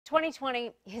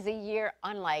2020 is a year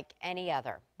unlike any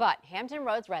other, but Hampton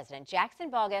Roads resident Jackson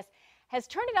Bogus has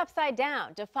turned it upside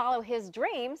down to follow his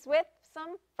dreams with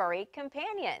some furry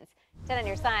companions. 10 on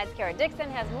your side's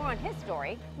Dixon has more on his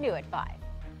story, new at 5.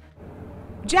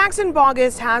 Jackson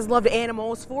Bogus has loved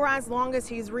animals for as long as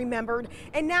he's remembered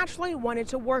and naturally wanted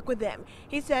to work with them.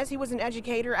 He says he was an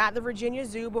educator at the Virginia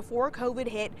Zoo before COVID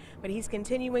hit, but he's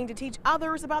continuing to teach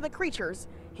others about the creatures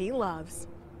he loves.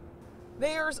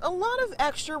 There's a lot of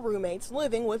extra roommates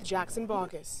living with Jackson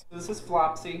Bogus. This is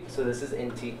Flopsy, so this is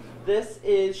Inty. This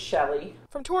is Shelly.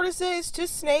 From tortoises to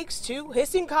snakes to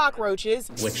hissing cockroaches,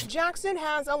 Jackson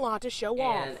has a lot to show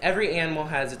off. And every animal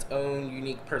has its own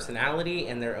unique personality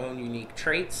and their own unique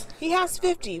traits. He has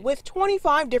 50 with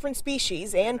 25 different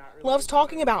species and loves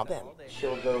talking about them.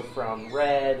 She'll go from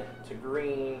red to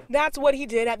green. That's what he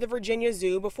did at the Virginia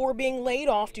Zoo before being laid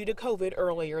off due to COVID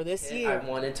earlier this year. I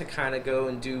wanted to kind of go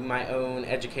and do my own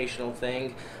educational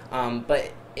thing,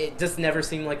 but it just never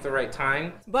seemed like the right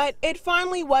time. But it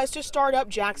finally was to start up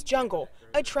Jack's Jungle,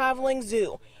 a traveling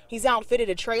zoo. He's outfitted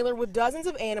a trailer with dozens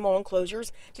of animal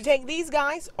enclosures to take these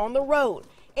guys on the road.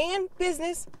 And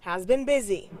business has been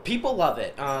busy. People love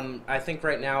it. I think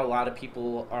right now a lot of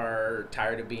people are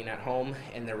tired of being at home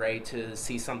and they're ready to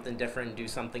see something different, do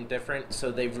something different. So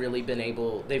they've really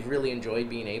enjoyed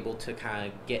being able to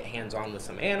kind of get hands-on with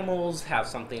some animals, have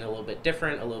something a little bit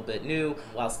different, a little bit new,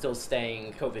 while still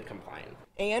staying COVID compliant.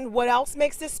 And what else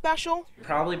makes this special?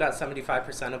 Probably about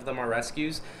 75% of them are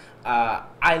rescues.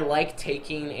 I like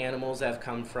taking animals that have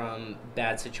come from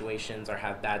bad situations or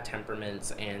have bad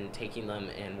temperaments and taking them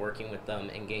and working with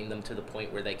them and getting them to the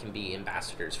point where they can be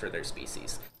ambassadors for their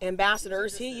species.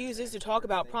 Ambassadors he uses to talk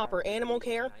about proper animal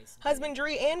care,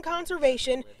 husbandry, and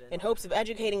conservation in hopes of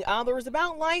educating others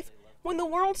about life when the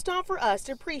world stopped for us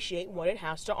to appreciate what it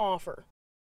has to offer.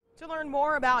 To learn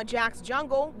more about Jack's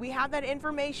Jungle, we have that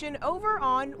information over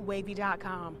on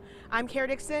WAVY.com. I'm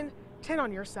Dixon, 10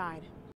 on your side.